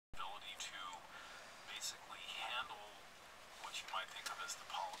handle what you might think of as the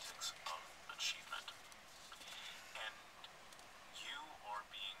politics of achievement. And you are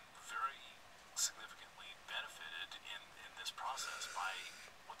being very significantly benefited in this process by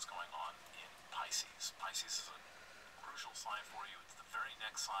what's going on in Pisces. Pisces is a crucial sign for you. It's the very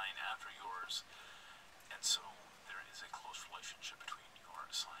next sign after yours. And so there is a close relationship between your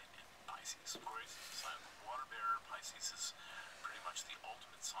sign and Pisces. Aquarius is the sign of the water bearer. Pisces is pretty much the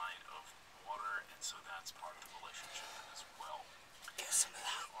ultimate sign of water, and so that's part of the relationship as well. Get some of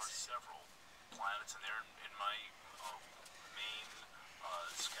that. There are several planets in there. In my main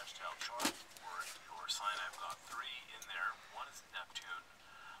sketched out chart for your sign, I've got 3 in there. One is Neptune,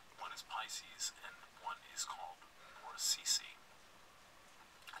 one is Pisces, and one is called Porcisi.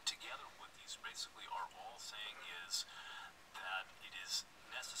 And together what these basically are all saying is that it is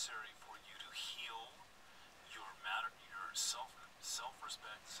necessary for you to heal your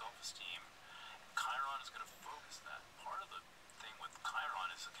self-respect, self-esteem. Chiron is going to focus that. Part of the thing with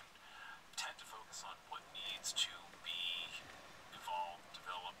Chiron is it can tend to focus on what needs to be evolved,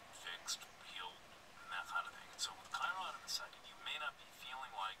 developed, fixed, healed, and that kind of thing. And so with Chiron in the second, you may not be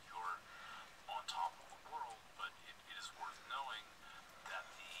feeling like you're on top of the world, but it is worth knowing that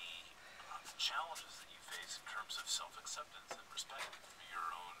the challenges that you face in terms of self-acceptance and respect for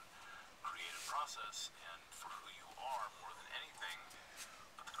your own creative process and for who you are more than anything,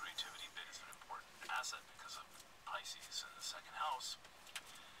 but the creativity bit is an important asset because of Pisces in the second house,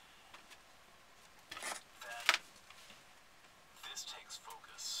 that this takes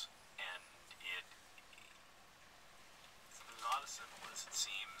focus, and it's not as simple as it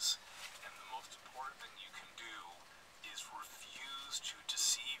seems, and the most important thing you can do is refuse to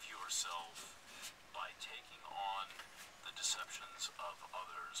deceive yourself by taking on the deceptions of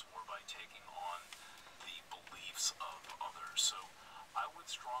others or by taking on the beliefs of others. So I would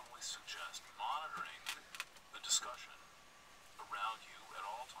strongly suggest monitoring the discussion around you at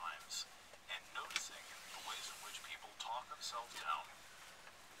all times and noticing the ways in which people talk themselves down,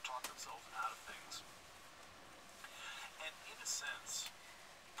 talk themselves out of things, and in a sense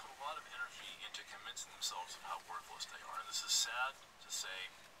put a lot of energy into convincing themselves of how worthless they are. And this is sad to say,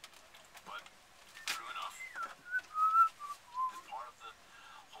 but true enough, that part of the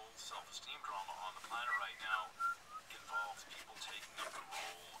whole self-esteem drama on the planet right now involves people taking up the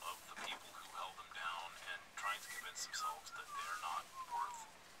role of the people who held them down and trying to convince themselves that they're not worth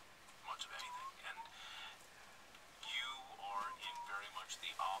much of anything. And you are in very much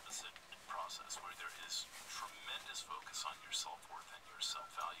the opposite process, where there is tremendous focus on your self-worth and your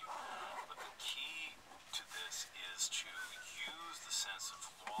self-value. But the key to this is to use the sense of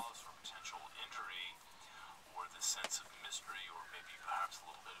loss or potential injury, or the sense of mystery, or maybe perhaps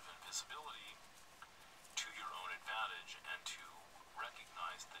a little bit of invisibility, to your own advantage, and to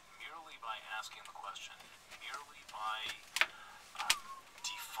recognize that merely by asking the question, merely by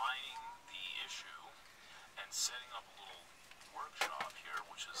defining the issue and setting up a little workshop here,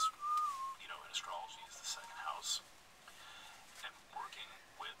 which is, in astrology is the second house, and working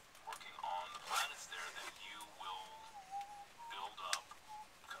on the planets there, that you will build up,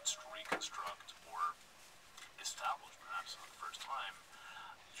 reconstruct, or establish, perhaps for the first time,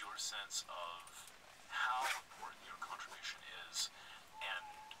 your sense of how important your contribution is and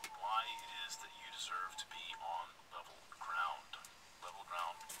why it is that you deserve to be on level ground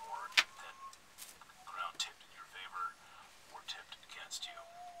more than ground tipped in your favor or tipped against you.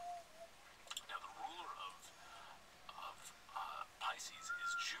 Now, the ruler of Pisces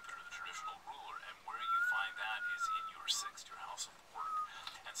is Jupiter, the traditional ruler, and where you find that is in your 6th, your house of work.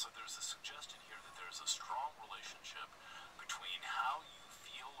 And so there's a suggestion here that there's a strong relationship between how you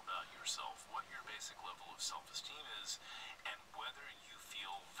feel about yourself, what your basic level of self-esteem is, and whether you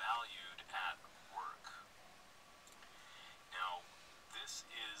feel valued at work. Now, this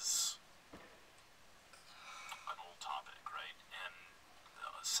is an old topic, right? And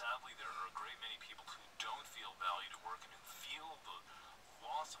sadly, there are a great many people who don't feel valued at work and who feel the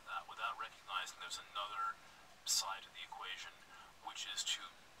loss of that without recognizing there's another side of the equation, which is to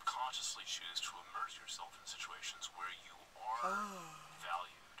consciously choose to immerse yourself in situations where you are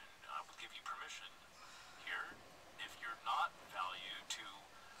valued. And I will give you permission here, if you're not valued, to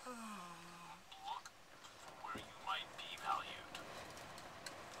look for where you might be valued.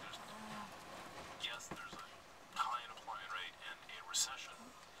 There's a high unemployment rate and a recession.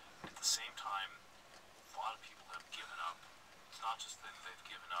 At the same time, a lot of people have given up. It's not just that they've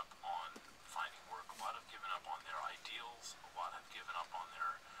given up on finding work. A lot have given up on their ideals. A lot have given up on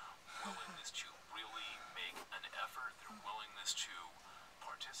their willingness to really make an effort, their willingness to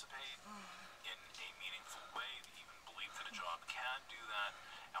participate in a meaningful way. They even believe that a job can do that.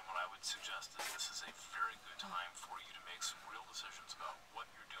 And what I would suggest is this is a very good time decisions about what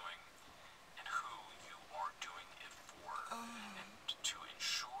you're doing and who you are doing it for, and to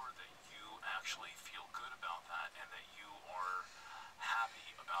ensure that you actually feel good about that and that you are happy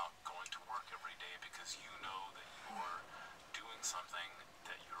about going to work every day because you know that you're doing something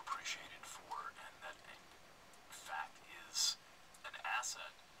that you're appreciated for and that in fact is an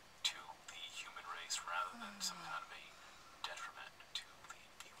asset to the human race rather than some kind of a detriment to the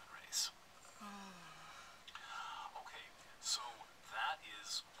human race. Okay, so that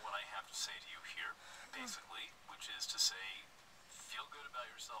is what I have to say to you here, basically, which is to say, feel good about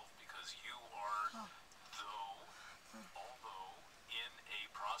yourself because you are, although in a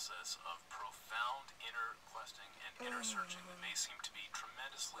process of profound inner questing and inner searching that may seem to be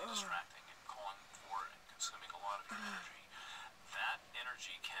tremendously distracting and calling for and consuming a lot of your energy, that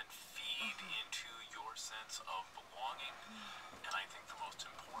energy can feed into your sense of belonging, and I think the most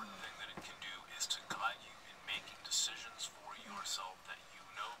important thing that it can do is to guide you in making decisions for yourself that you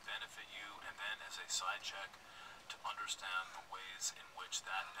know benefit you, and then as a side check, to understand the ways in which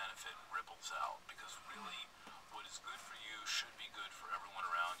that benefit ripples out, because really what is good for you should be good for everyone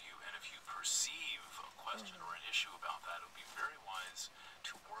around you, and if you perceive a question or an issue about that, it would be very wise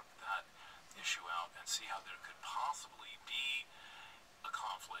to work that issue out and see how there could possibly be a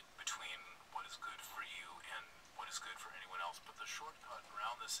conflict between what is good for you and what is good for anyone else. But the shortcut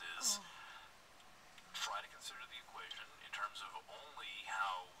around this is try to consider the equation in terms of only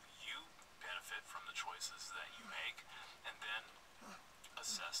how you benefit from the choices that you make, and then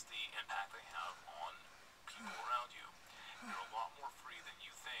assess the impact they have on people around you. You're a lot more free than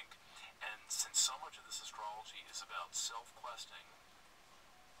you think, and since so much of this astrology is about self-questing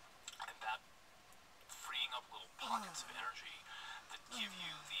and that freeing up little pockets of energy that give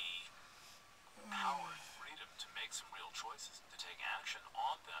you the power and freedom to make some real choices and to take action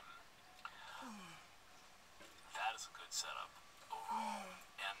on them, that is a good setup overall.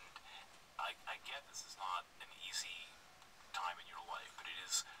 And I get this is not an easy time in your life, but it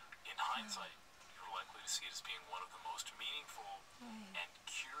is, in hindsight, you're likely to see it as being one of the most meaningful and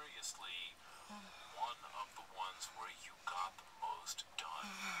curiously one of the ones where you got the most done,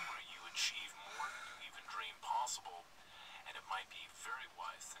 where you achieve more than you even dreamed possible. And it might be a very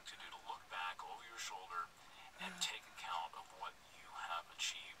wise thing to do to look back over your shoulder and take account of what you have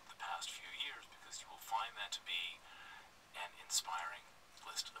achieved the past few years, because you will find that to be an inspiring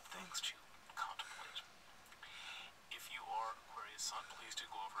list of things to contemplate. If you are Aquarius Sun, please do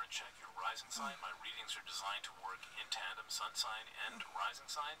go over and check your rising sign. My readings are designed to work in tandem, sun sign and rising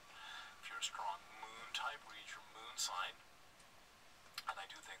sign. If you're a strong moon type, read your moon sign. And I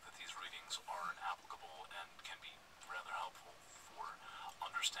do think that these readings are applicable and can be rather helpful for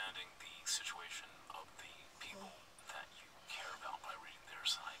understanding the situation of the people that you care about by reading their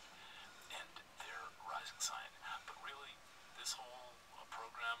sign and their rising sign. But really, this whole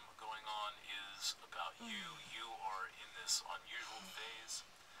program going on is about you. You are in this unusual phase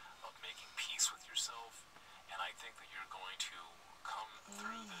of making peace with yourself, and I think that you're going to come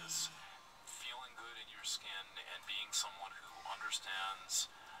through this feeling good in your skin and being someone who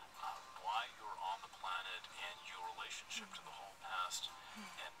understands why you're on the planet and your relationship to the whole past,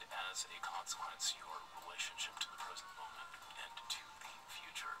 and as a consequence, your relationship to the present moment and to the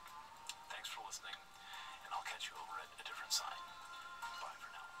future. Thanks for listening, and I'll catch you over at a different sign. Bye for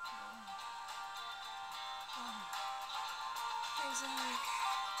now. Thanks, Eric.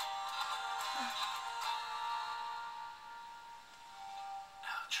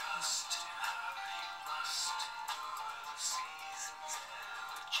 Now trust in her you must endure the seasons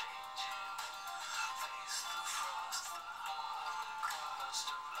ever changing. Face the frost, the hard crust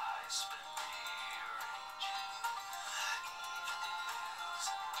of life spent rearranging. Evening bills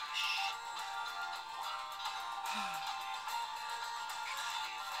and wishing well, wondering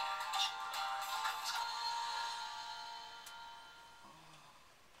eventually life comes home.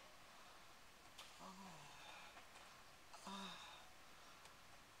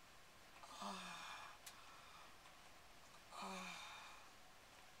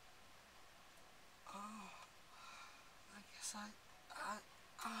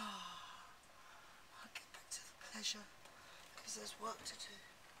 I'll get back to the pleasure, because there's work to do.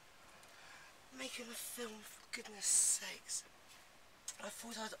 Making a film, for goodness sakes. I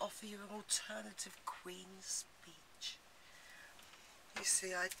thought I'd offer you an alternative Queen speech. You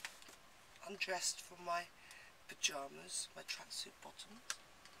see, I undressed from my pyjamas, my tracksuit bottoms.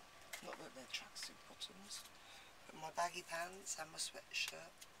 Not that they're tracksuit bottoms, but my baggy pants and my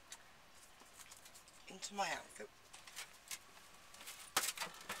sweatshirt into my outfit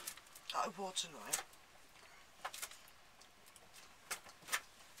that I wore tonight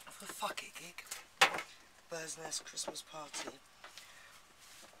for a fuck it gig, Bird's Nest Christmas party.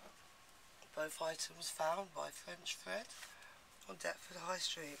 Both items found by French Fred on Deptford High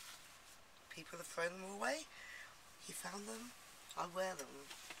Street. People have thrown them away. He found them. I wear them.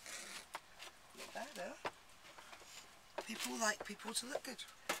 Not bad, huh? People like people to look good.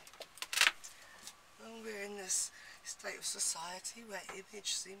 And we're in this state of society where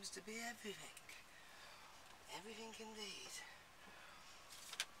image seems to be everything. Everything indeed.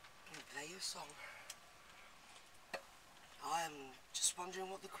 And play your song. I am just wondering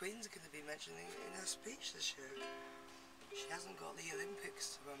what the Queen's going to be mentioning in her speech this year. She hasn't got the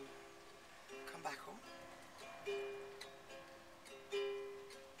Olympics to come back on.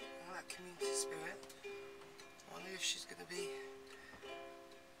 And that community spirit. I wonder if she's going to be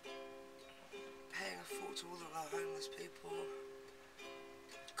paying a thought to all of our homeless people,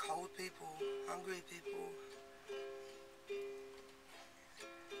 cold people, hungry people.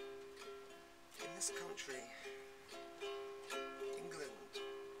 In this country, England,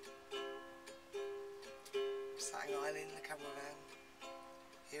 Staten Island, the cameraman,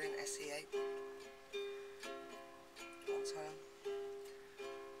 here in SE8, one time,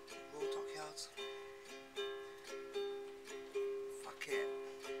 Royal Dockyards. Fuck it.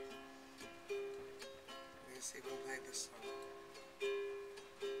 I'm gonna see if I can play this song.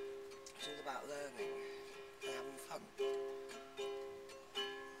 It's all about learning and having fun.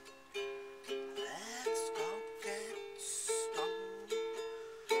 Let's go get stoned.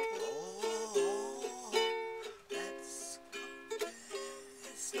 Oh, let's go get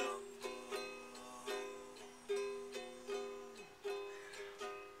stoned.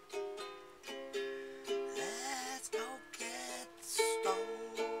 Let's go get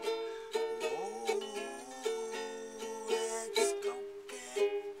stoned. Oh, let's go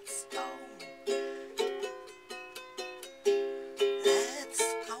get stoned. Let's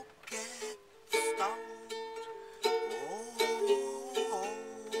go get stoned. Oh,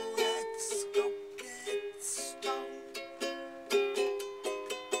 let's go get stoned.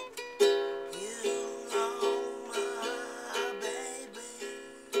 You know my baby,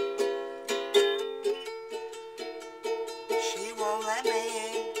 she won't let me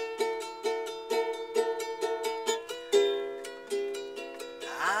in.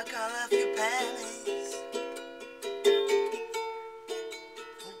 I got a few pennies,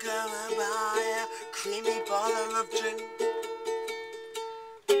 I'm gonna buy a creamy bottle of gin.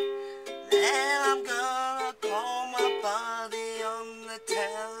 Then I'm gonna call my buddy on the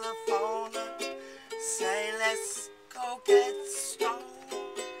telephone and say, let's go get stoned.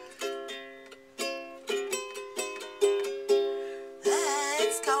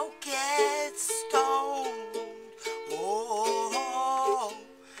 Let's go get stoned. Oh,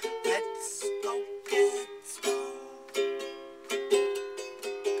 let's go get stoned.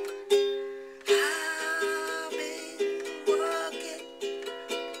 I've been working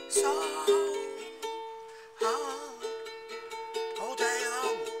so hard all day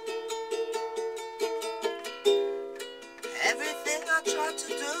long. Everything I try to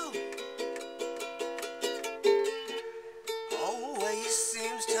do always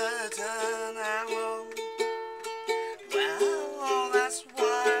seems to turn out wrong. Well, that's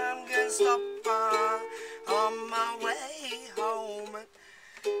why I'm gonna stop on my way home and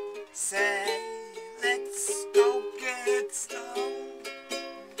say, let's go get stoned.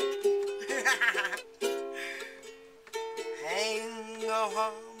 Ain't no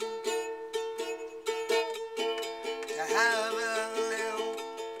harm to have a little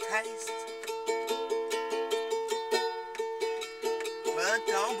taste, but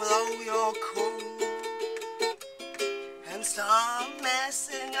don't blow your cool and start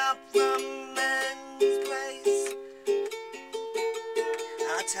messing up the men's place.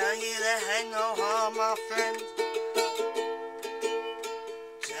 I tell you there ain't no harm, my friend,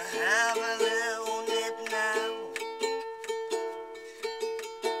 to have a little nip now.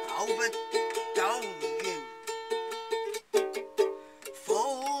 Oh, but don't you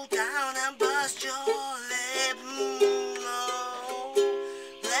fall down and bust your lip. No,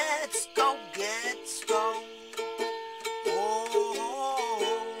 let's go get stoned.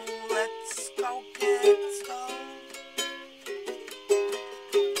 Oh, let's go get stoned.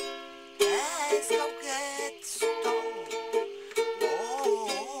 Let's go get stoned. Oh,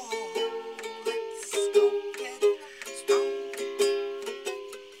 let's go get stoned.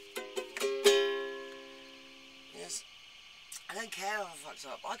 Yes, I don't care if I fucked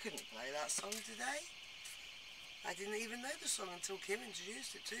up. I couldn't play that song today. I didn't even know the song until Kim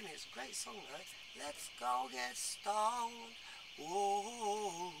introduced it to me. It's a great song though. Let's go get stoned.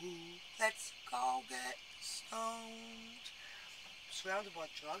 Oh, let's go get stoned. Surrounded by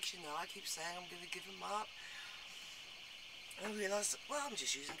drugs, you know. I keep saying I'm going to give them up. I realised, well, I'm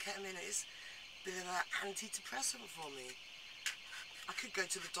just using ketamine. bit of an antidepressant for me. I could go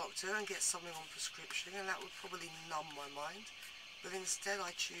to the doctor and get something on prescription, and that would probably numb my mind. But instead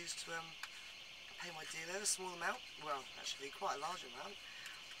I choose to pay my dealer a small amount, well, actually quite a large amount.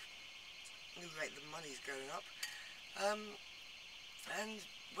 The rate the money's going up. And,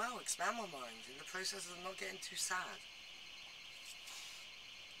 well, expand my mind in the process of not getting too sad.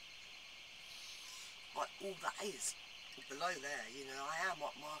 Like, all that is below there, you know, I am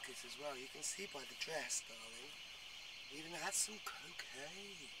upmarket as well. You can see by the dress, darling. Even had some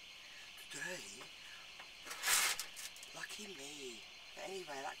cocaine today. Lucky me. But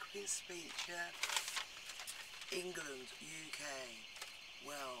anyway, that Queen's Speech, yeah. England, UK,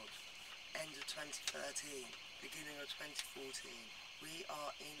 world, end of 2013, beginning of 2014. We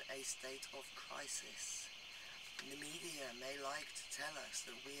are in a state of crisis. The media may like to tell us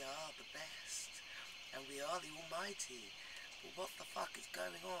that we are the best and we are the almighty, but what the fuck is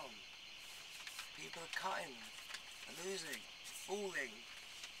going on? People are cutting, losing, falling,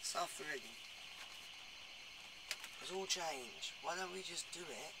 suffering. It's all change. Why don't we just do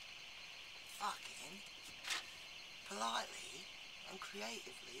it fucking politely and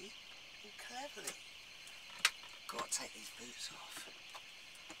creatively and cleverly? Gotta take these boots off.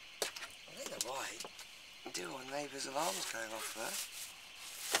 I think they're right. Do our neighbour's alarm's going off there.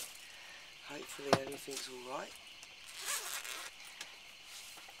 Hopefully everything's alright.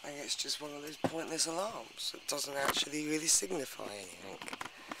 I think it's just one of those pointless alarms that doesn't actually really signify anything.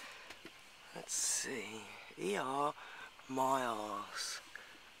 Let's see. Yeah, my arse.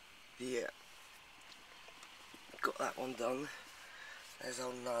 Yeah. Got that one done. There's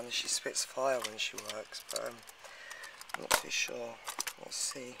old Nan. She spits fire when she works, but I'm not too sure. Let's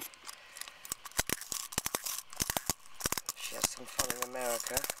see. She had some fun in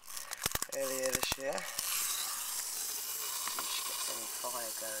America earlier this year. See if she gets any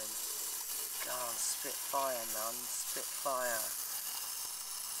fire going. Go on, spit fire, Nun. Spit fire.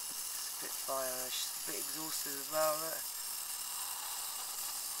 Spit fire. She's a bit exhausted as well. Look.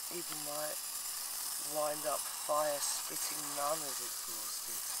 Even my wind up fire spitting Nun is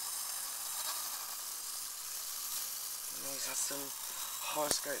exhausted. And he's had some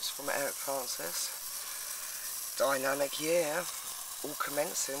horoscopes from Eric Francis. Dynamic year, all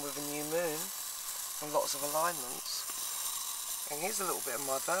commencing with a new moon and lots of alignments. And here's a little bit of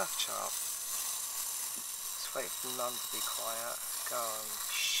my birth chart. Let's wait for Nun to be quiet. Go on,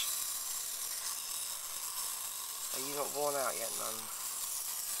 shh. Are you not worn out yet, Nun?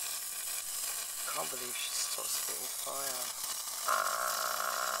 Can't believe she stopped spitting fire.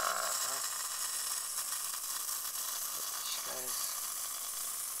 She goes,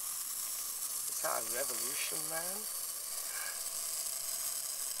 is that a revolution, man?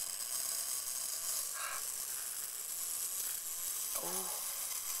 Oh,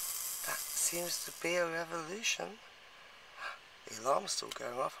 that seems to be a revolution. The alarm's still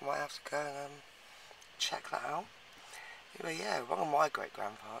going off. I might have to go and check that out. Anyway, yeah, one of my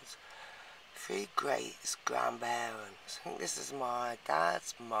great-grandfathers. 3 great-grandparents. I think this is my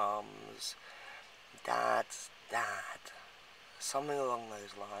dad's mum's dad's dad. Something along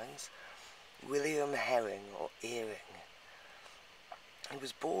those lines. William Herring or Earring. He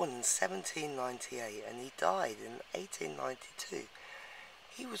was born in 1798 and he died in 1892.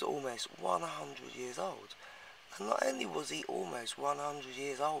 He was almost 100 years old. And not only was he almost 100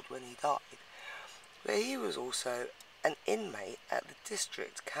 years old when he died, but he was also an inmate at the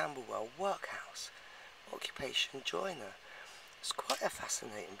district Camberwell workhouse, occupation joiner. It's quite a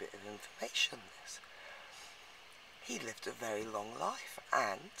fascinating bit of information, this. He lived a very long life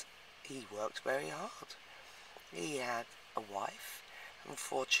and he worked very hard. He had a wife and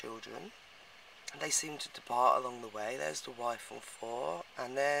 4 children. They seemed to depart along the way. There's the wife and 4,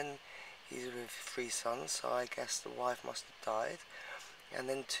 and then he's with 3 sons, so I guess the wife must have died. And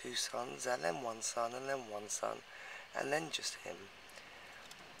then 2 sons, and then 1 son, and then 1 son. And then just him.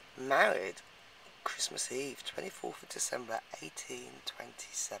 Married Christmas Eve, 24th of December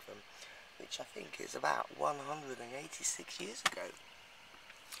 1827, which I think is about 186 years ago.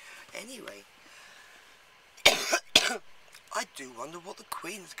 Anyway, I do wonder what the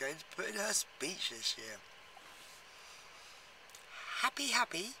Queen's going to put in her speech this year. Happy,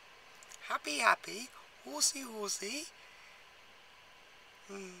 happy, happy, happy, horsey, horsey,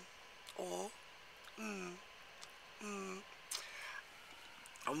 or,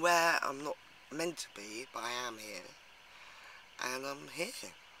 I'm where I'm not meant to be, but I am here, and I'm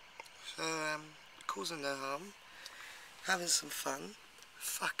here, so causing no harm, having some fun,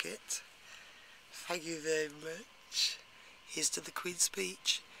 fuck it, thank you very much, here's to the Queen's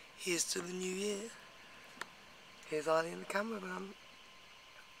speech, here's to the new year, here's Eileen the cameraman.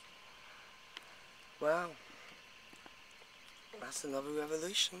 Well, that's another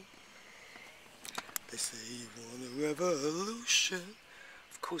revolution. They say you want a revolution.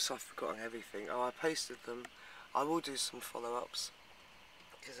 Of course I've forgotten everything. Oh, I posted them. I will do some follow-ups.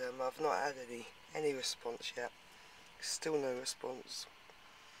 Because I've not had any response yet. Still no response.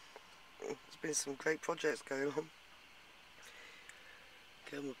 There's been some great projects going on.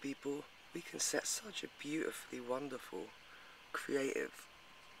 Gamma people, we can set such a beautifully wonderful, creative,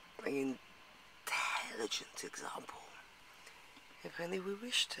 and intelligent example. If only we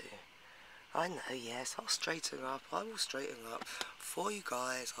wish to. I know, yes, I'll straighten up. I will straighten up. For you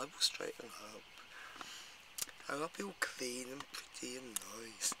guys, I will straighten up. And I'll be all clean and pretty and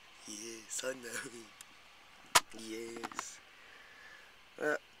nice. Yes, I know. Yes.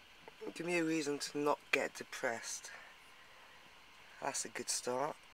 Give me a reason to not get depressed. That's a good start.